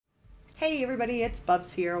Hey everybody, it's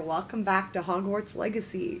Bubs here. Welcome back to Hogwarts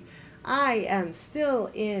Legacy. I am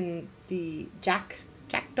still in the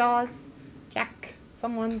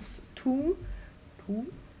someone's tomb,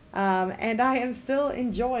 and I am still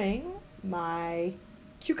enjoying my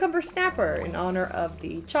cucumber snapper in honor of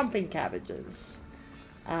the chomping cabbages.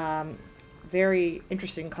 Very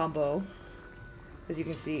interesting combo, as you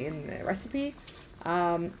can see in the recipe.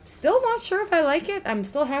 Still not sure if I like it. I'm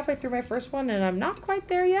still halfway through my first one and I'm not quite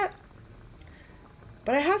there yet.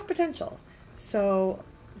 But it has potential, so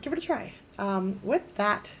give it a try. With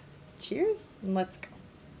that, cheers, and let's go.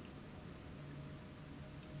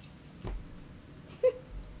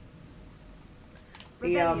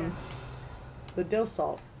 The dill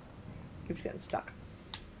salt keeps getting stuck.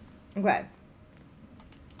 Okay.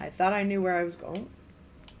 I thought I knew where I was going.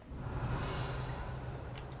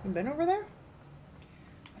 You been over there?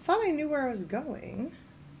 I thought I knew where I was going.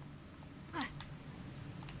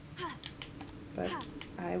 But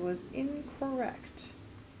I was incorrect.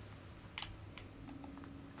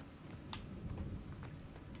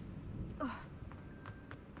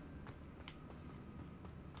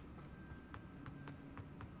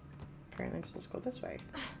 Apparently I'm supposed to go this way.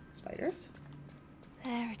 Spiders?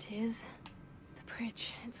 There it is. The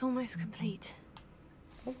bridge. It's almost complete.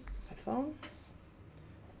 Oh, my phone.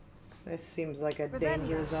 This seems like a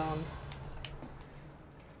danger zone.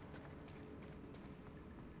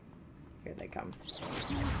 Here they come.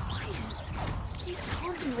 More spiders. These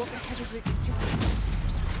can't be what the headed Richard joined.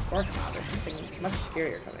 Of course not. There's something much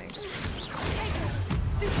scarier coming.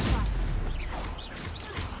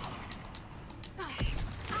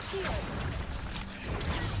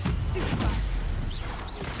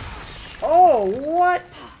 Oh,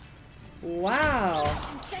 what? Wow.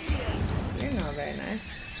 You're not very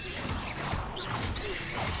nice.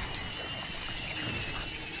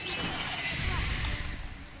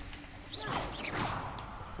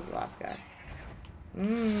 Who's the last guy?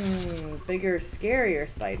 Bigger, scarier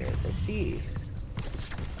spiders. I see.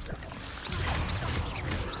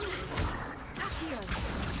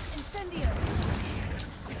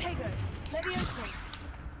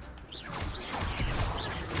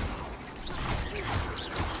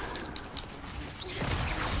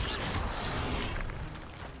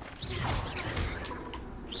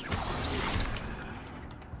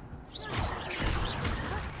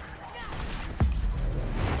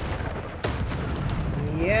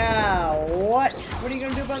 Yeah, what? What are you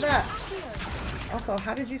gonna do about that? Also,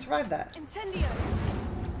 how did you survive that?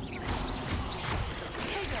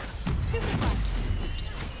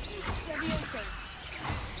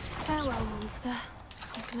 Farewell, monster.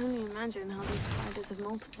 I can only imagine how these spiders have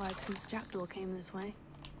multiplied since Jackdaw came this way.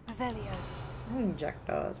 Revelio. I think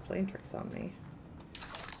Jackdaw is playing tricks on me.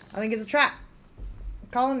 I think it's a trap. I'm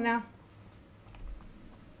calling it now.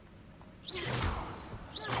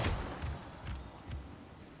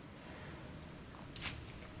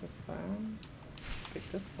 This flower.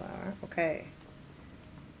 Pick this flower. Okay.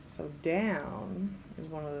 So down is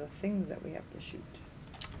one of the things that we have to shoot.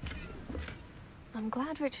 I'm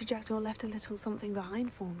glad Richard Jackdaw left a little something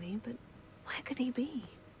behind for me, but where could he be?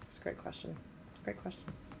 That's a great question. Great question.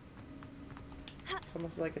 It's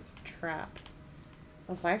almost like it's a trap.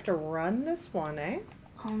 Oh, so I have to run this one, eh?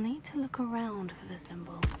 I'll need to look around for the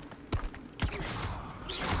symbol.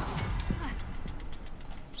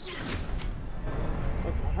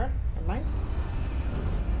 Wasn't that hard? Never mind.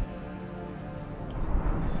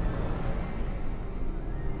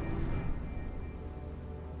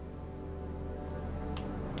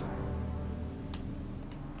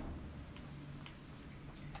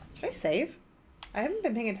 Should I save? I haven't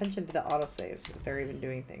been paying attention to the autosaves, if they're even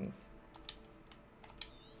doing things.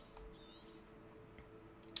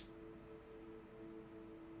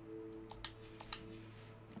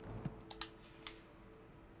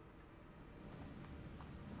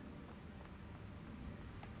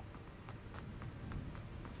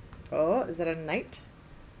 Oh, is it a knight?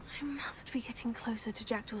 I must be getting closer to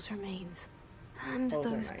Jackdaw's remains. And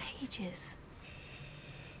those pages.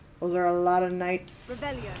 Those are a lot of knights.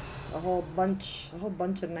 Revelio. A whole bunch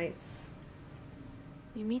of knights.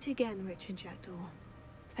 We meet again, Richard Jackdaw.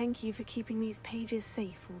 Thank you for keeping these pages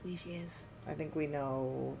safe all these years. I think we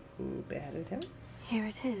know who beheaded him. Here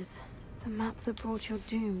it is. The map that brought your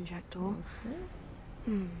doom, Jackdaw.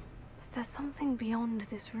 Is there something beyond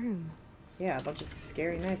this room? Yeah, a bunch of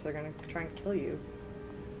scary knights are gonna try and kill you.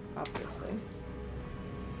 Obviously.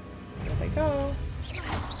 Here they go.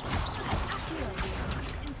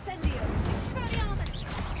 Incendio! Expelliarmus!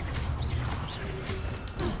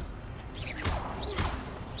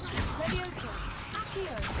 Levioso!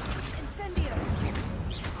 Accio! Incendio!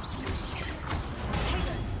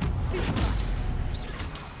 Stupid.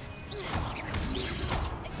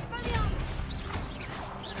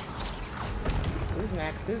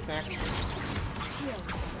 next? Who's next?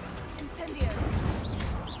 Incendio.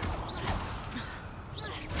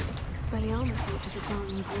 Expelliarmus ought to disarm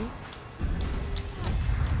the brutes.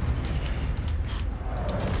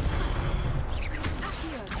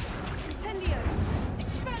 Incendio.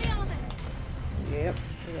 Expelliarmus. Yep,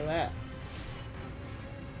 look at that.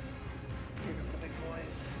 Here come the big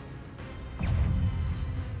boys.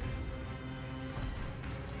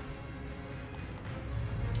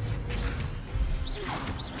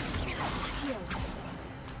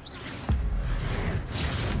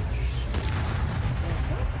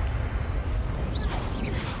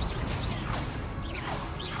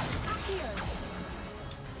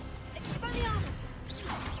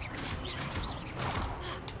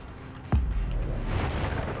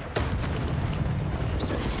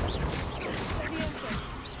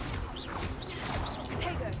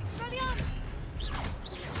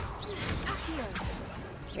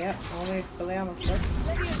 Yep, only Expelliarmus first.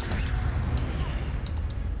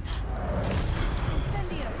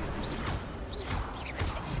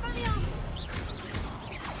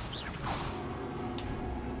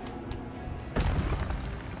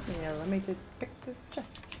 Yeah, let me just pick this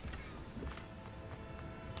chest.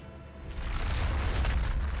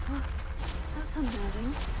 Oh, that's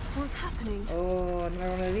unnerving. What's happening? Oh,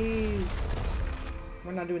 another one of these.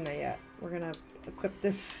 We're not doing that yet. We're gonna equip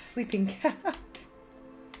this sleeping cap.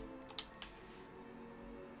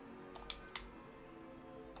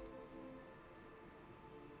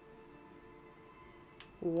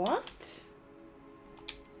 What?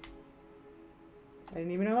 I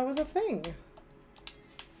didn't even know that was a thing.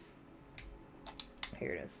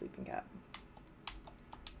 Here it is, sleeping cap.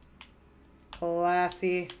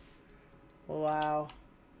 Classy. Wow.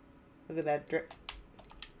 Look at that drip.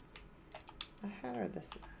 A hat or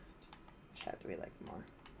this hat? Which hat do we like more?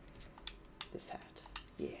 This hat.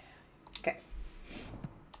 Yeah. Okay.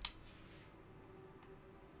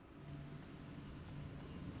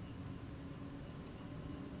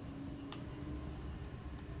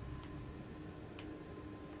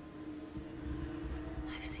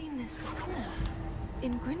 I've seen this before.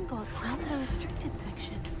 In Gringotts and the restricted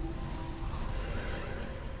section.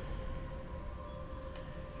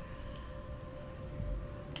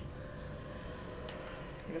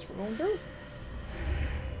 I guess we're going through.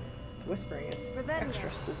 The whispering is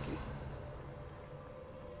extra spooky.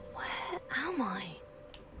 Where am I?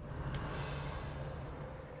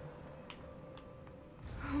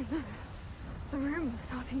 Oh no. The room's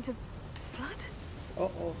starting to flood.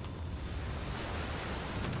 Uh-oh.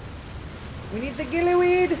 We need the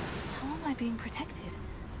gillyweed! How am I being protected?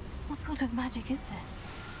 What sort of magic is this?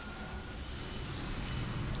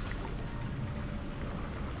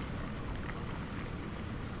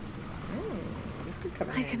 This could come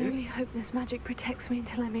in I can handy. only hope this magic protects me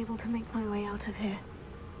until I'm able to make my way out of here.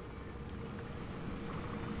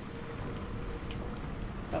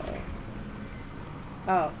 Uh-oh.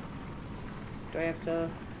 Oh. Do I have to...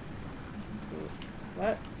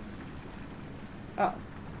 What? Oh.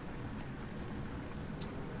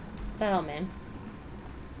 The hell, man?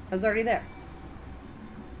 I was already there.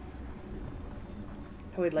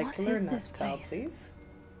 I would like to learn that spell, please.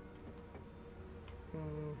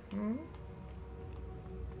 Mm-hmm.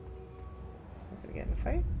 We're gonna get in a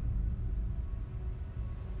fight.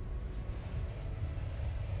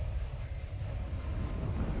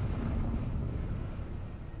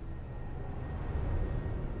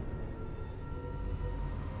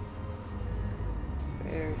 It's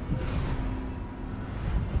very smooth.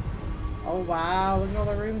 Oh wow, look at all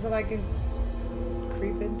the rooms that I can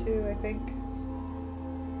creep into, I think.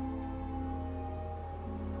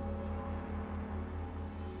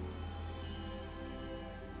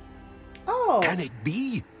 Oh! Can it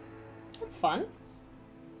be? That's fun.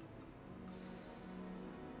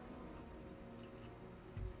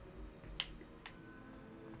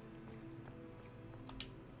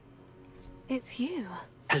 It's you.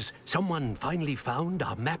 Has someone finally found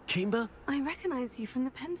our map chamber? I recognize you from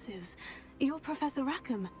the Pensives. You're Professor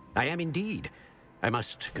Rackham. I am indeed. I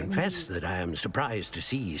must confess that I am surprised to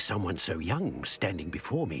see someone so young standing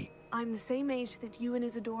before me. I'm the same age that you and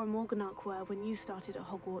Isadora Morganach were when you started at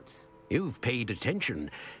Hogwarts. You've paid attention,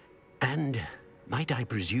 and might I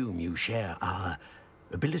presume you share our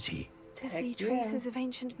ability? To see yeah. traces of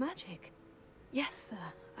ancient magic. Yes, sir,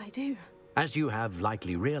 I do. As you have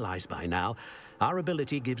likely realized by now, our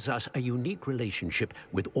ability gives us a unique relationship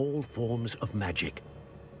with all forms of magic.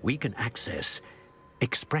 We can access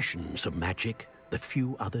expressions of magic that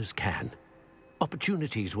few others can.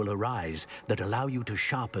 Opportunities will arise that allow you to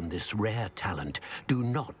sharpen this rare talent. Do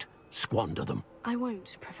not squander them. I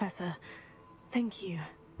won't, Professor. Thank you.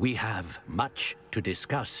 We have much to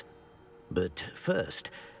discuss. But first,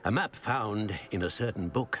 a map found in a certain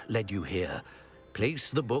book led you here. Place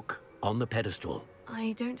the book on the pedestal.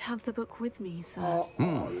 I don't have the book with me, sir.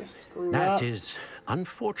 Oh, you screwed That up. is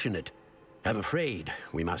unfortunate. I'm afraid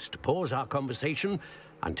we must pause our conversation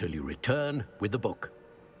until you return with the book.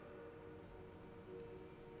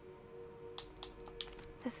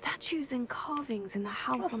 The statues and carvings in the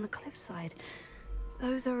house on the cliffside,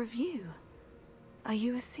 those are of you. Are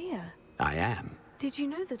you a seer? I am. Did you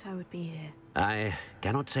know that I would be here? I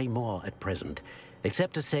cannot say more at present,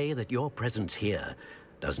 except to say that your presence here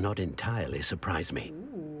does not entirely surprise me.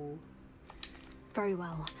 Ooh. Very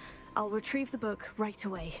well. I'll retrieve the book right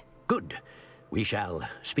away. Good. We shall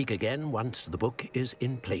speak again once the book is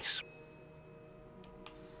in place.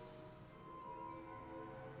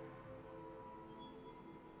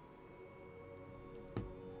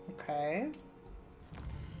 Okay.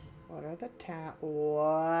 What are the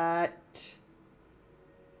What?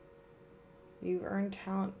 You've earned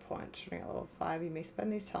talent points. Starting at level 5, you may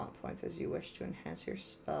spend these talent points as you wish to enhance your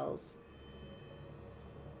spells.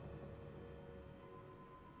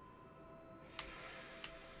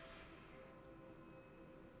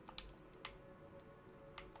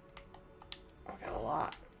 I got a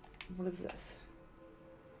lot. What is this?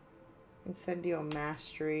 Incendio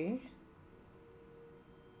Mastery.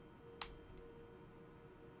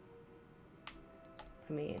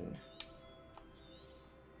 I mean,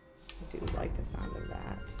 I do like the sound of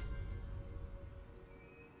that.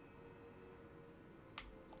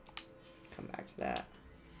 Come back to that.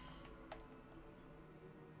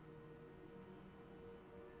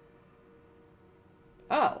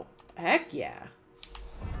 Oh, heck yeah.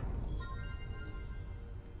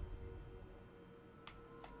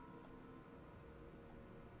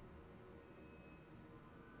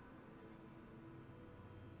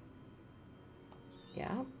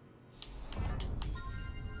 Yeah.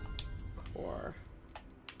 Core.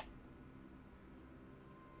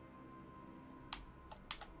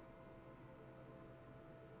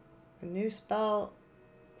 A new spell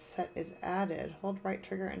set is added. Hold right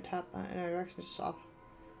trigger and tap on in a direction to stop.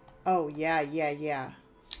 Oh, yeah.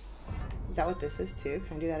 Is that what this is too?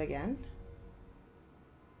 Can I do that again?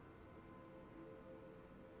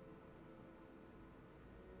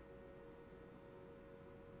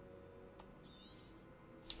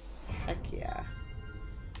 Heck yeah.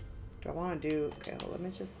 Do I want to do... Okay, well, let me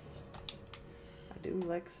just... I do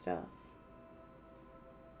like stuff.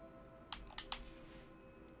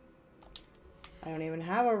 I don't even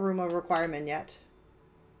have a room of requirement yet.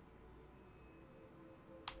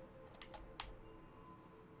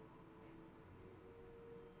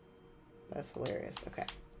 That's hilarious. Okay.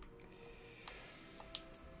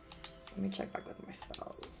 Let me check back with my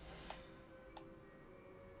spells.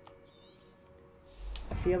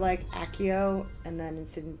 I feel like Accio and then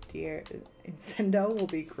Incendo will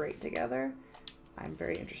be great together. I'm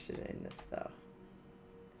very interested in this though.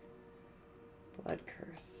 Blood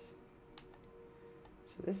Curse.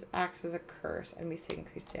 So this acts as a curse. Enemies take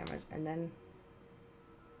increased damage and then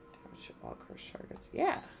damage to all cursed targets.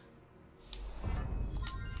 Yeah.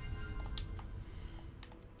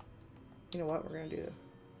 You know what? We're gonna do.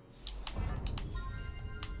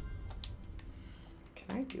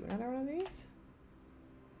 Can I do another one of these?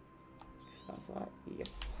 Spell slot. Yep.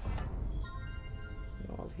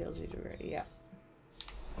 No old heals you do right. Yep.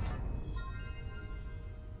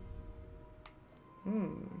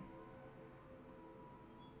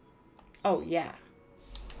 Oh yeah.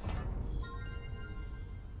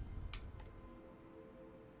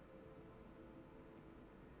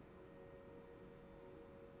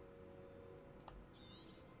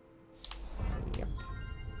 Yep.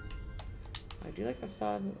 I do like the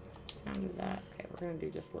sound of that. Okay, we're gonna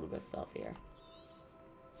do just a little bit of stealth here.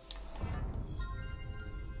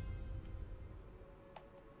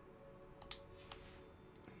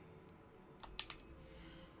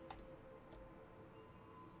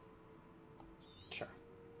 Sure.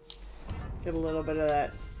 Get a little bit of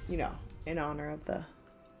that, you know, in honor of the...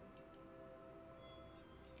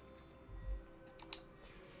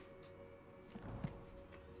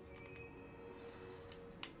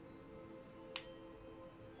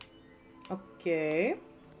 Okay.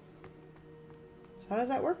 So how does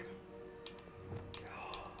that work?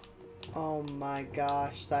 Oh my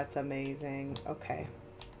gosh, that's amazing. Okay.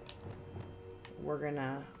 We're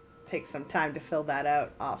gonna take some time to fill that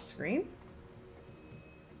out off screen.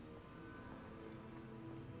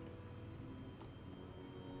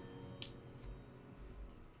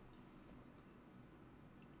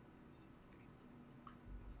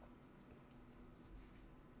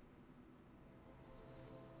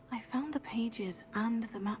 I found the pages and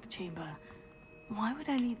the map chamber. Why would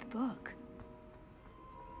I need the book?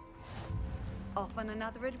 Off on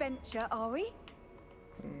another adventure, are we?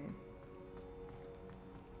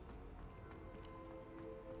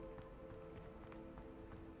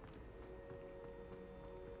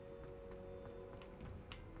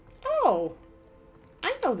 Oh,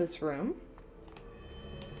 I know this room.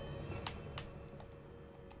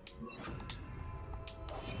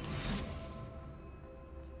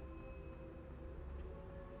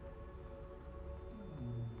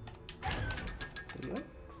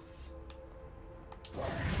 Looks.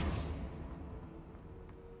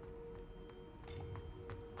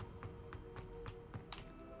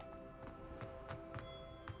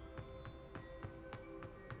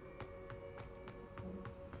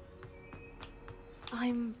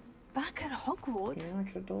 I'm back at Hogwarts. Yeah, I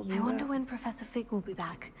could have told you I wonder that. when Professor Fig will be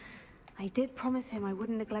back. I did promise him I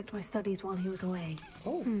wouldn't neglect my studies while he was away.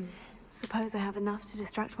 Oh. Suppose I have enough to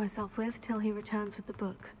distract myself with till he returns with the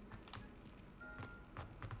book.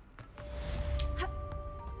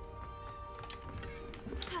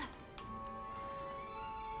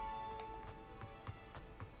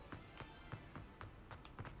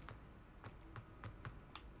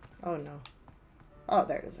 Oh no. Oh,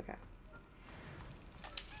 there it is. Okay.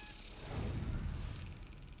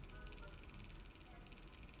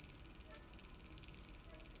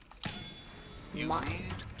 You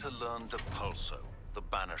need to learn Depulso, the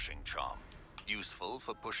banishing charm. Useful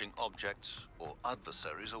for pushing objects or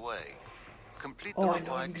adversaries away. Complete the Oh, I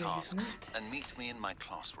know I'm required gonna use tasks that. and meet me in my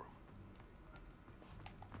classroom.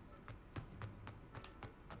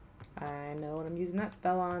 I know what I'm using that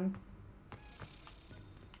spell on.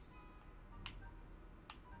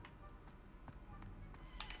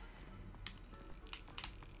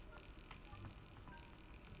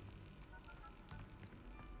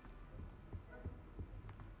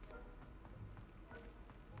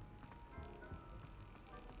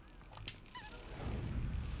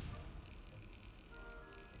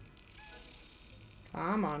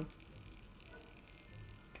 Come on.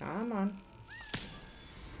 Come on.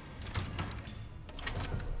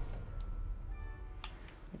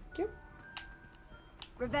 Thank you.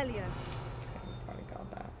 Revelio. Probably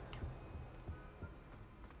got that.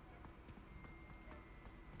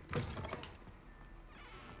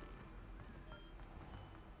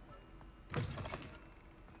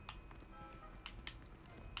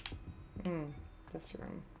 This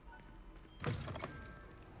room.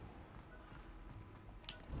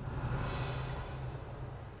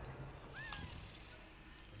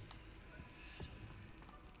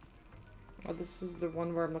 Oh, this is the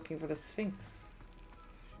one where I'm looking for the Sphinx.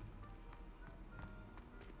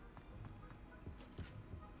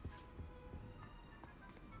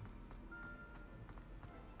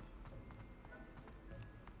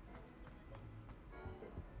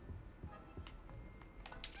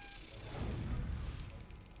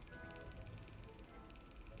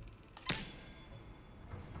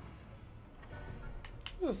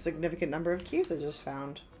 There's a significant number of keys I just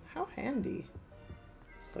found. How handy.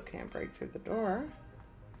 Still can't break through the door.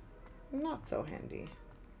 Not so handy.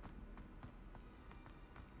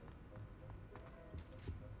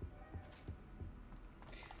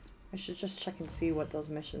 I should just check and see what those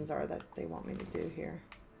missions are that they want me to do here.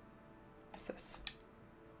 What's this?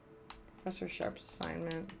 Professor Sharp's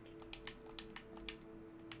assignment.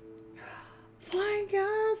 Flying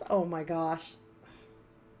guys! Oh my gosh.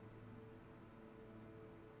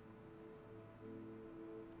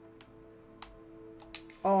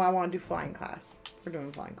 Oh, I want to do flying class. We're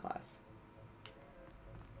doing flying class.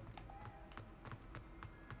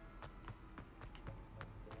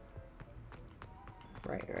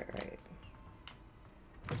 Right.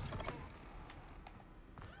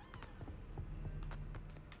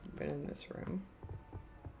 Been in this room.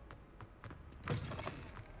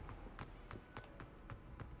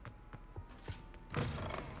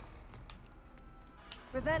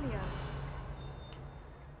 Revelio.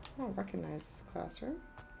 I don't recognize this classroom.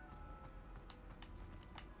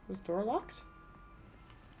 Is the door locked?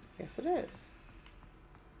 Yes, it is.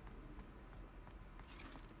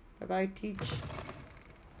 Bye-bye, teach.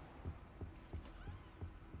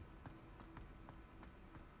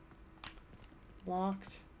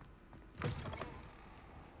 Locked.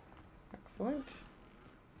 Excellent.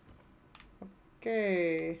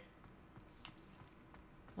 Okay.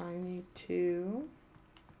 I need to...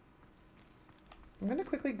 I'm going to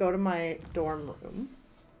quickly go to my dorm room.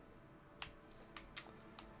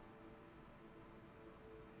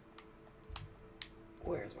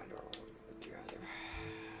 Where's my dorm room?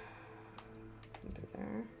 Under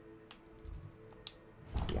there.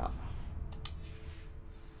 Yeah.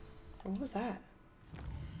 What was that?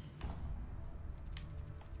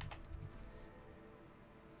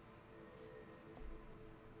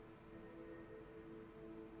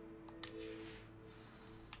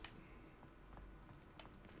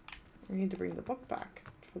 I need to bring the book back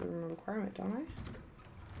for the room requirement, don't I?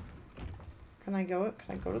 Can I go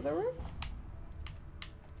to the room?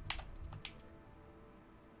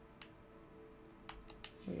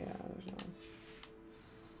 Yeah, there's no.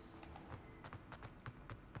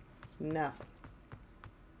 There's nothing.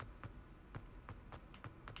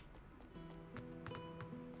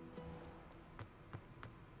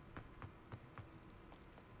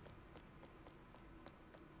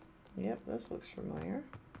 Yep, this looks familiar.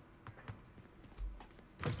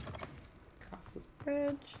 Cross this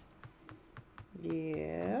bridge.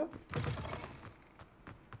 Yep.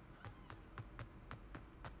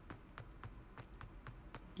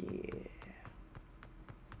 Yeah.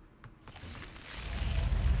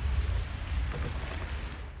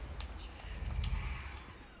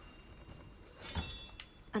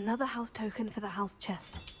 Another house token for the house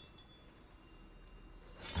chest.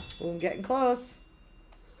 Boom, getting close.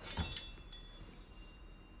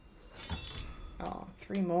 Oh,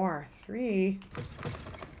 3 more. 3.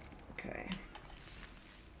 Okay.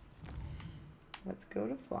 Let's go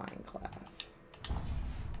to flying class.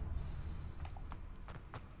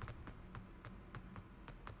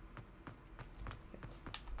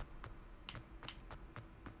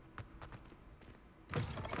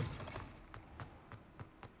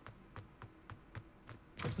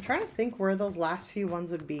 I'm trying to think where those last few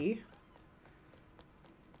ones would be.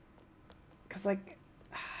 Because, like,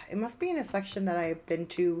 it must be in a section that I've been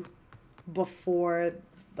to before,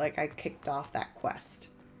 like, I kicked off that quest.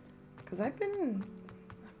 Because I've been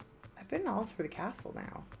all through the castle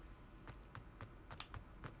now.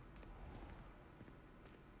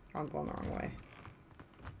 I'm going the wrong way.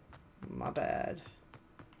 My bad.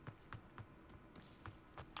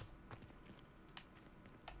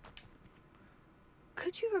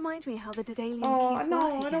 Could you remind me how the Daedalian Oh, keys no,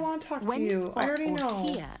 work I again? don't want to talk When to you you. I spot already or know.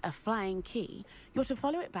 hear a flying key, you're to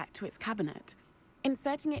follow it back to its cabinet.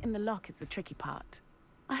 Inserting it in the lock is the tricky part.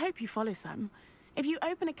 I hope you follow some. If you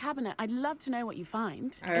open a cabinet, I'd love to know what you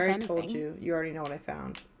find. I already told you. You already know what I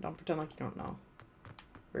found. Don't pretend like you don't know.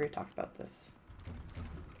 We already talked about this.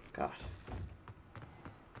 God.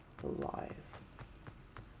 The lies.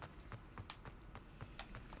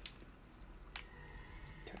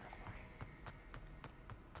 Terrifying.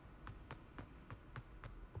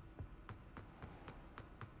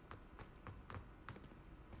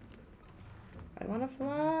 I want to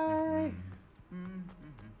fly.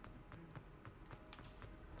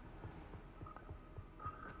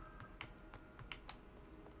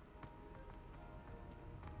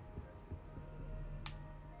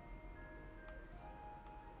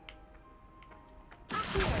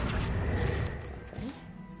 Something.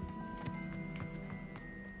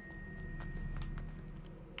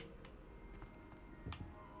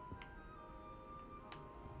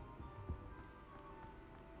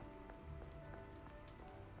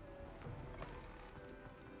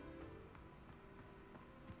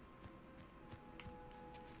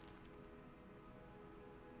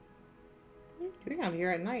 What are you doing out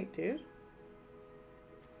here at night, dude?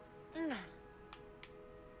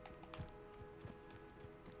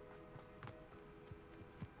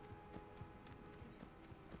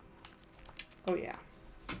 Oh yeah.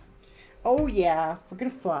 Oh yeah. We're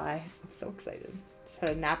gonna fly. I'm so excited. Just had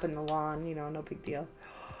a nap in the lawn, you know, no big deal.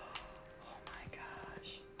 Oh my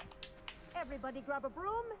gosh. Everybody grab a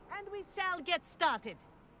broom and we shall get started.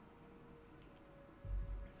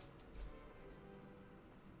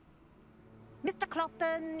 Mr.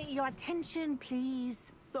 Clopton, your attention,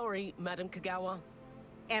 please. Sorry, Madam Kagawa.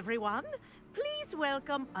 Everyone, please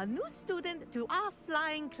welcome a new student to our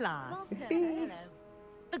flying class. It's me.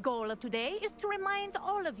 The goal of today is to remind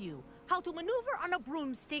all of you how to maneuver on a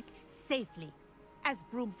broomstick safely, as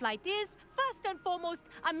broom flight is, first and foremost,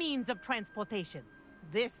 a means of transportation.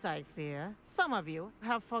 This, I fear, some of you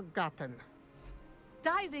have forgotten.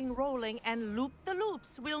 Diving, rolling, and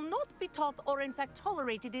loop-the-loops will not be taught or in fact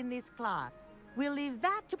tolerated in this class. We'll leave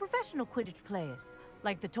that to professional Quidditch players,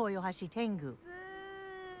 like the Toyohashi Tengu.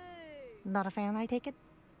 Not a fan, I take it?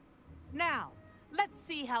 Now, let's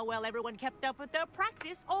see how well everyone kept up with their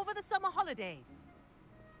practice over the summer holidays.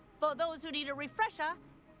 For those who need a refresher,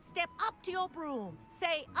 step up to your broom,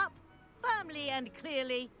 say up firmly and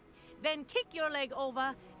clearly, then kick your leg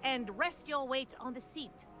over and rest your weight on the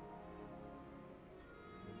seat.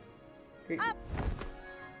 Great. Up!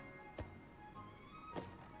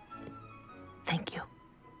 Thank you.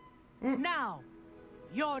 Now,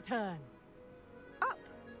 your turn.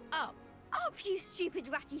 Up, up, you stupid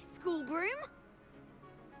ratty school broom!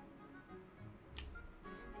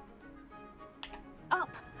 Up!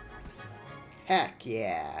 Heck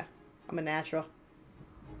yeah. I'm a natural.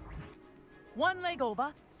 One leg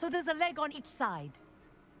over, so there's a leg on each side.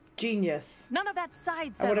 Genius. None of that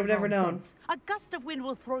side I would have never known. nonsense. A gust of wind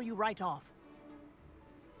will throw you right off.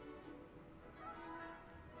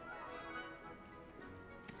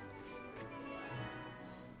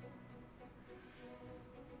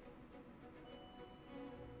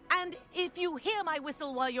 And if you hear my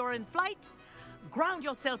whistle while you're in flight, ground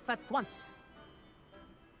yourself at once.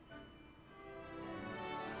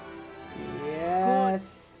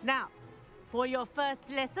 Yes. Now, for your first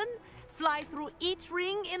lesson, fly through each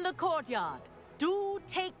ring in the courtyard. Do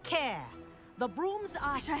take care. The brooms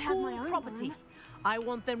are Wish I had school my own property. broom. I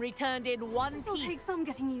want them returned in one This'll take piece. some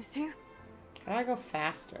getting used to. How do I go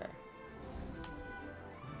faster?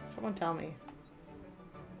 Someone tell me.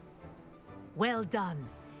 Well done.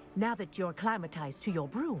 Now that you're acclimatized to your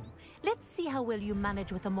broom, let's see how well you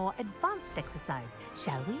manage with a more advanced exercise,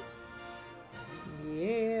 shall we?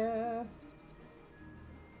 Yeah.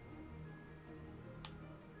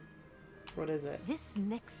 What is it? This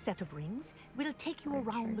next set of rings will take you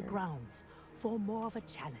around the grounds for more of a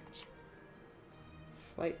challenge.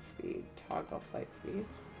 Flight speed. Toggle flight speed.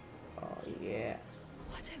 Oh, yeah.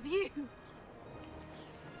 What have you?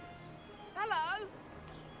 Hello.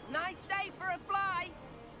 Nice day for a flight.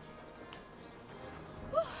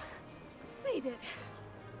 Made it.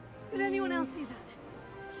 Did anyone else see that?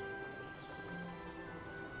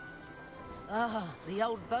 Ah, the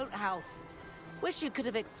old boathouse. Wish you could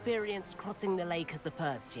have experienced crossing the lake as a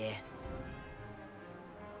first year.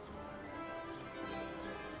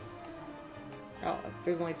 Oh,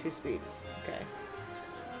 there's only 2 speeds. Okay.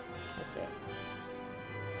 That's it.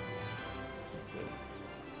 Let's see.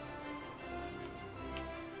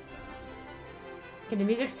 Okay, the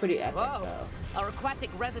music's pretty epic, Whoa. though. Our aquatic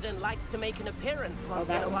resident likes to make an appearance Oh, once in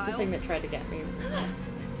that a was the while. thing that tried to get me.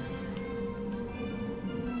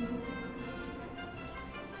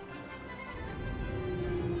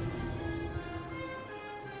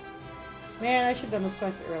 Man, I should have done this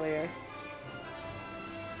quest earlier.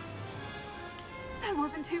 That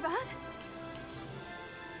wasn't too bad.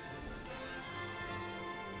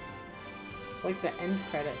 It's like the end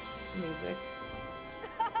credits music.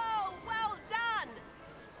 Oh, well done.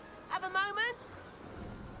 Have a moment?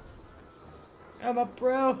 I'm up,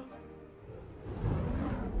 bro.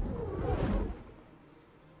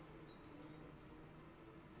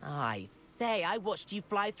 I say, I watched you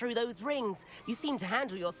fly through those rings. You seem to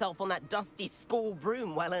handle yourself on that dusty school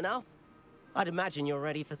broom well enough. I'd imagine you're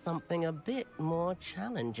ready for something a bit more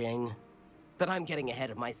challenging. But I'm getting ahead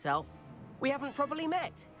of myself. We haven't properly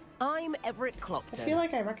met. I'm Everett I Clopton. feel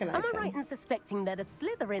like I recognize Am I him. right in suspecting that a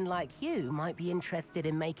Slytherin like you might be interested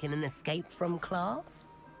in making an escape from class?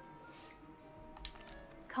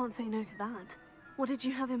 Can't say no to that. What did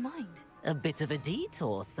you have in mind? A bit of a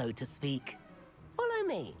detour, so to speak. Follow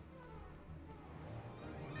me.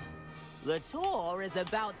 The tour is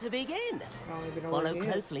about to begin. I don't even know where Follow he is.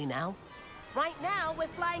 closely now. Right now, we're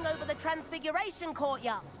flying over the Transfiguration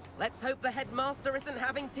Courtyard. Let's hope the headmaster isn't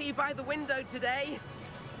having tea by the window today.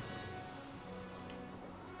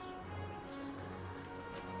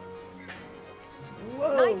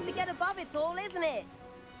 Whoa. Nice to get above it all, isn't it?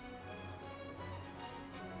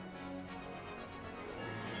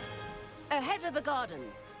 Ahead of the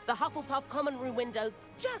gardens, the Hufflepuff common room windows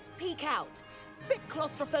just peek out. Bit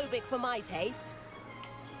claustrophobic for my taste.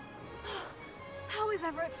 How is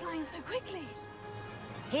Everett flying so quickly?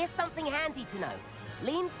 Here's something handy to know.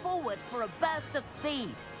 Lean forward for a burst of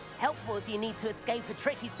speed. Helpful if you need to escape a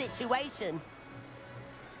tricky situation.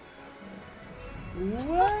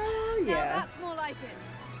 Whoa, Now yeah. that's more like it.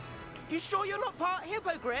 You sure you're not part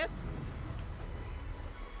hippogriff?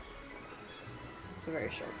 It's a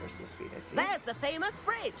very short burst of speed, I see. There's the famous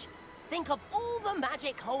bridge. Think of all the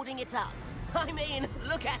magic holding it up. I mean,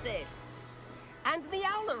 look at it. And the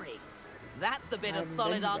owlery. That's a bit of I've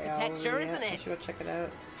solid been to the architecture, Owlery yet. isn't I it? should go check it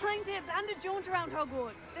out. Flying tips and a jaunt around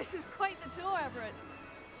Hogwarts. This is quite the tour, Everett.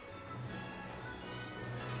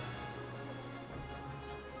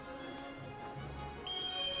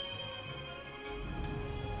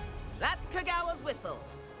 That's Kagawa's whistle.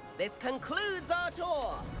 This concludes our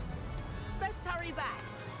tour. Best hurry back.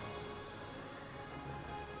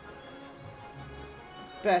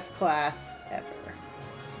 Best class ever.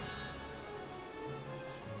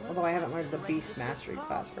 Although I haven't learned the Beast Mastery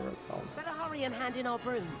class, whatever it's called. Better hurry and hand in our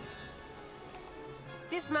brooms.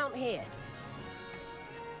 Dismount here.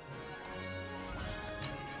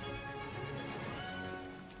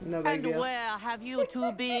 No big And deal. where have you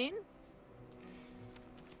two been?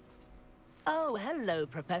 Oh, hello,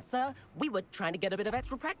 Professor. We were trying to get a bit of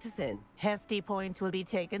extra practice in. Hefty points will be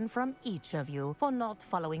taken from each of you for not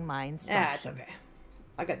following my Yeah, it's instructions. okay.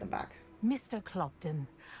 I'll get them back. Mr. Clopton,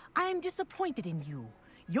 I'm disappointed in you.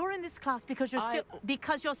 You're in this class because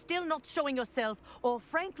you're still not showing yourself, or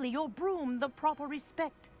frankly, your broom, the proper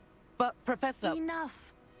respect. But, Professor...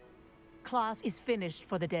 Enough. Class is finished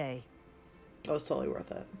for the day. Oh, it's totally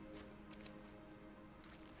worth it.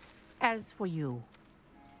 As for you,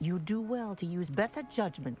 you do well to use better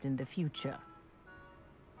judgment in the future.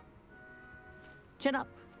 Chin up.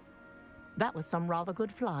 That was some rather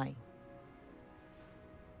good flying.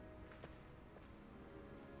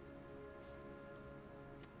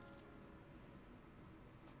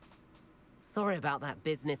 Sorry about that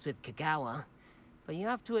business with Kagawa, but you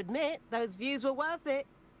have to admit, those views were worth it.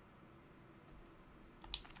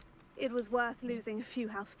 It was worth losing a few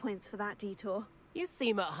house points for that detour. You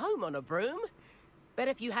seem at home on a broom. Bet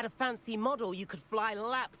if you had a fancy model, you could fly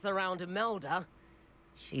laps around Imelda.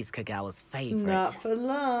 She's Kagawa's favorite. Not for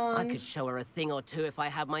long. I could show her a thing or two if I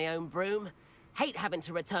had my own broom. Hate having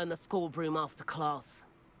to return the school broom after class.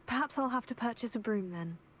 Perhaps I'll have to purchase a broom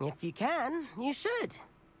then. If you can, you should.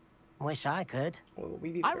 Wish I could. What would we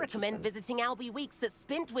be I recommend purchasing? visiting Albie Weeks at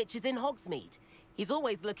Spintwitches in Hogsmeade. He's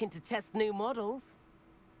always looking to test new models.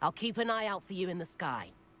 I'll keep an eye out for you in the sky.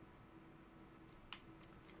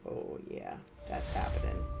 Oh, yeah. That's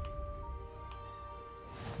happening.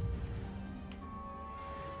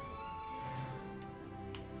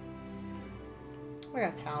 We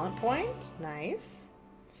got a talent point. Nice.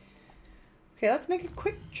 Okay, let's make a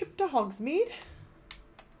quick trip to Hogsmeade.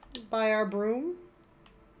 Buy our broom.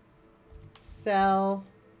 Sell.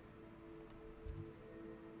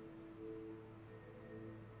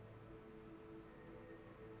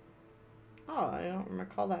 Oh, I don't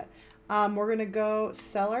recall that. We're gonna go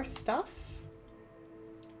sell our stuff.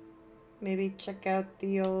 Maybe check out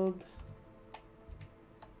the old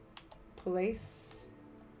place.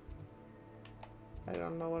 I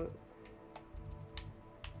don't know what.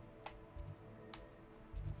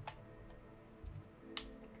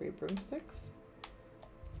 Three broomsticks.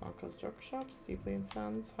 Sonko's Joke Shop, Steepley and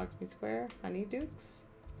Sons, Hogsmeade Square, Honeydukes,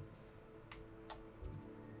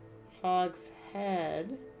 Hog's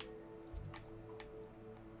Head.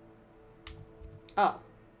 Oh.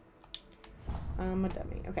 I'm a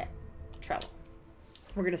dummy. Okay. Travel.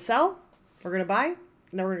 We're gonna sell, we're gonna buy, and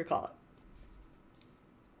then we're gonna call it.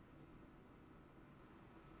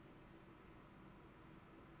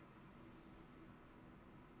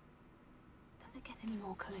 Does it get any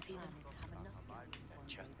more cozy than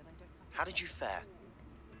How did you fare?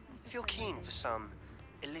 If you're keen for some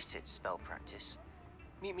illicit spell practice,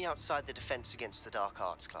 meet me outside the Defense Against the Dark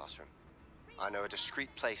Arts classroom. I know a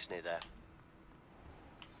discreet place near there.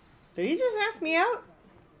 Did he just ask me out?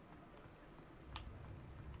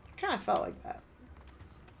 Kind of felt like that.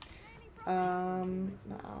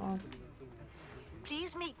 No.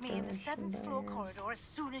 Please meet me in the 7th floor corridor as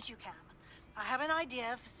soon as you can. I have an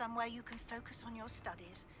idea for somewhere you can focus on your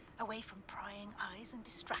studies, away from prying eyes and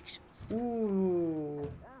distractions. Ooh.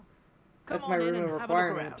 That's Come my on in room and of have a look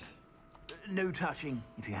requirement. around. No touching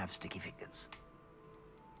if you have sticky fingers.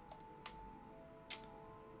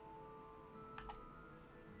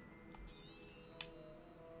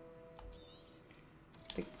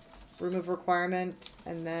 Room of requirement,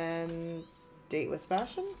 and then date with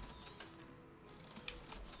fashion.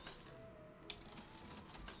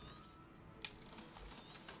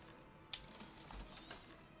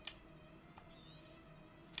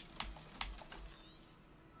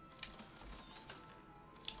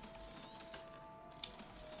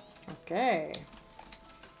 Okay.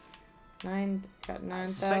 Got 9,000.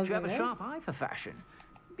 Suspect you have a sharp eye for fashion.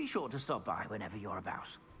 Be sure to stop by whenever you're about.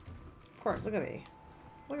 Of course, look at me.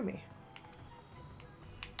 Look at me.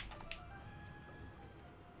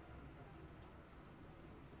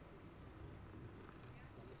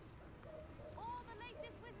 All the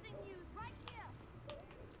latest wizarding news right here.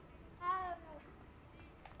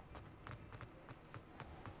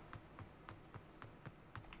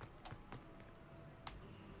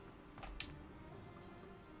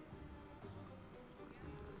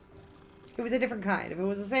 It was a different kind. If it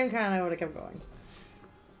was the same kind, I would have kept going.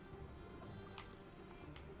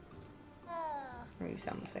 You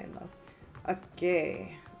sound the same though.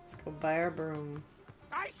 Okay, let's go buy our broom.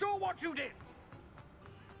 I saw what you did.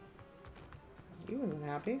 You wasn't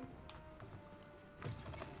happy.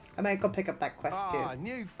 I might go pick up that quest too. Ah,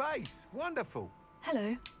 new face. Wonderful.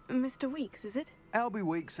 Hello, Mr. Weeks, is it? Albie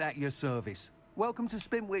Weeks at your service. Welcome to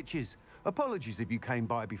Spintwitches. Apologies if you came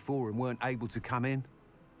by before and weren't able to come in.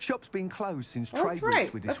 Shop's been closed since Oh, trade that's routes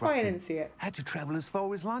right. were That's disrupted. why I didn't see it. Had to travel as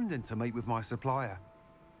far as London to meet with my supplier.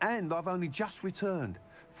 And I've only just returned,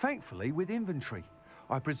 thankfully with inventory.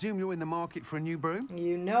 I presume you're in the market for a new broom?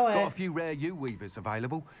 You know it. Got a few rare U-weavers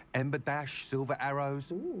available. Ember Dash, Silver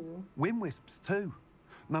Arrows. Ooh. Wind Wisps too.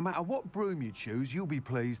 No matter what broom you choose, you'll be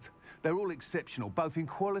pleased. They're all exceptional, both in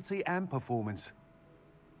quality and performance.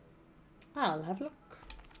 I'll have a look.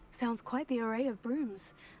 Sounds quite the array of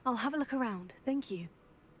brooms. I'll have a look around. Thank you.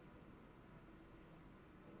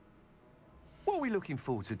 What are we looking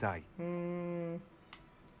for today?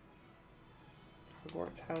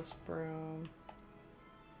 Hogwarts house broom.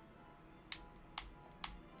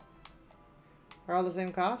 Are all the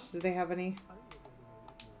same cost? Do they have any?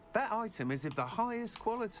 That item is of the highest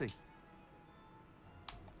quality.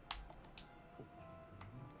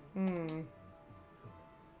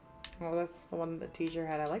 Well, that's the one that the teacher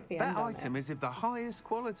had. I like the That end on item it. is of the highest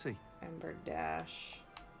quality. Ember Dash.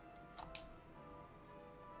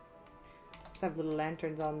 Just have little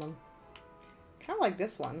lanterns on them. Kind of like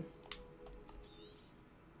this one.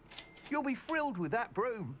 You'll be thrilled with that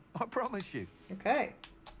broom, I promise you. Okay.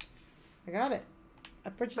 I got it. I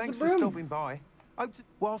purchased Thanks a for broom. stopping by.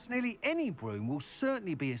 Whilst nearly any broom will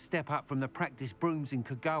certainly be a step up from the practice brooms in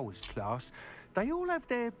Kagawa's class, they all have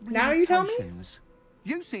their Now you tell me? limitations.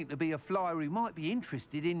 You seem to be a flyer who might be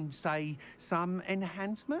interested in, say, some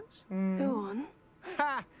enhancements. Go on.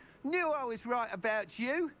 Ha! Knew I was right about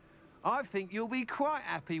you. I think you'll be quite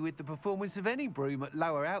happy with the performance of any broom at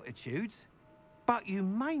lower altitudes. But you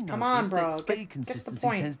may notice Come on, bro. that speed Get the consistency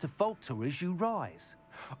point. tends to falter as you rise.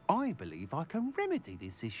 I believe I can remedy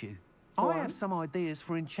this issue. Go I on. have some ideas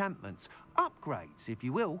for enchantments, upgrades, if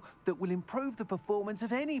you will, that will improve the performance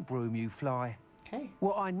of any broom you fly. Okay.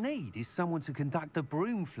 What I need is someone to conduct a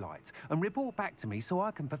broom flight and report back to me so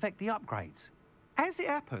I can perfect the upgrades. As it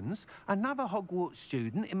happens, another Hogwarts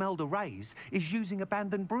student, Imelda Reyes, is using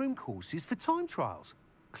abandoned broom courses for time trials.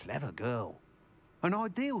 Clever girl. An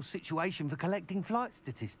ideal situation for collecting flight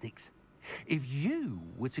statistics. If you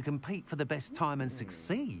were to compete for the best time and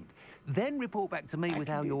succeed, then report back to me with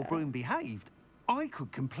can how do your that. broom behaved, I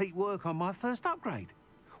could complete work on my first upgrade.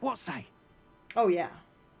 What say? Oh, yeah.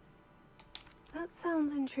 That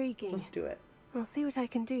sounds intriguing. Let's do it. I'll see what I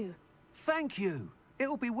can do. Thank you.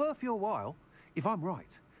 It'll be worth your while. If I'm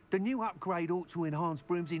right, the new upgrade ought to enhance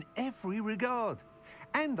brooms in every regard.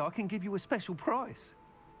 And I can give you a special price.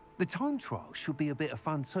 The time trial should be a bit of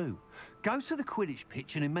fun too. Go to the Quidditch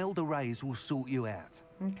pitch and Imelda Reyes will sort you out.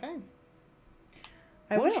 Okay.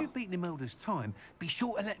 Once will. you've beaten Imelda's time, be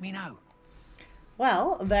sure to let me know.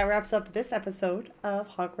 Well, that wraps up this episode of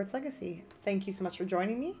Hogwarts Legacy. Thank you so much for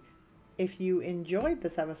joining me. If you enjoyed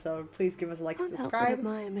this episode, please give us a like and Can't help but subscribe.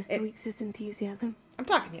 admire Mr. Weeks' enthusiasm. I'm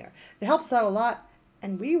talking here. It helps out a lot,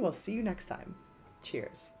 and we will see you next time.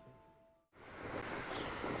 Cheers.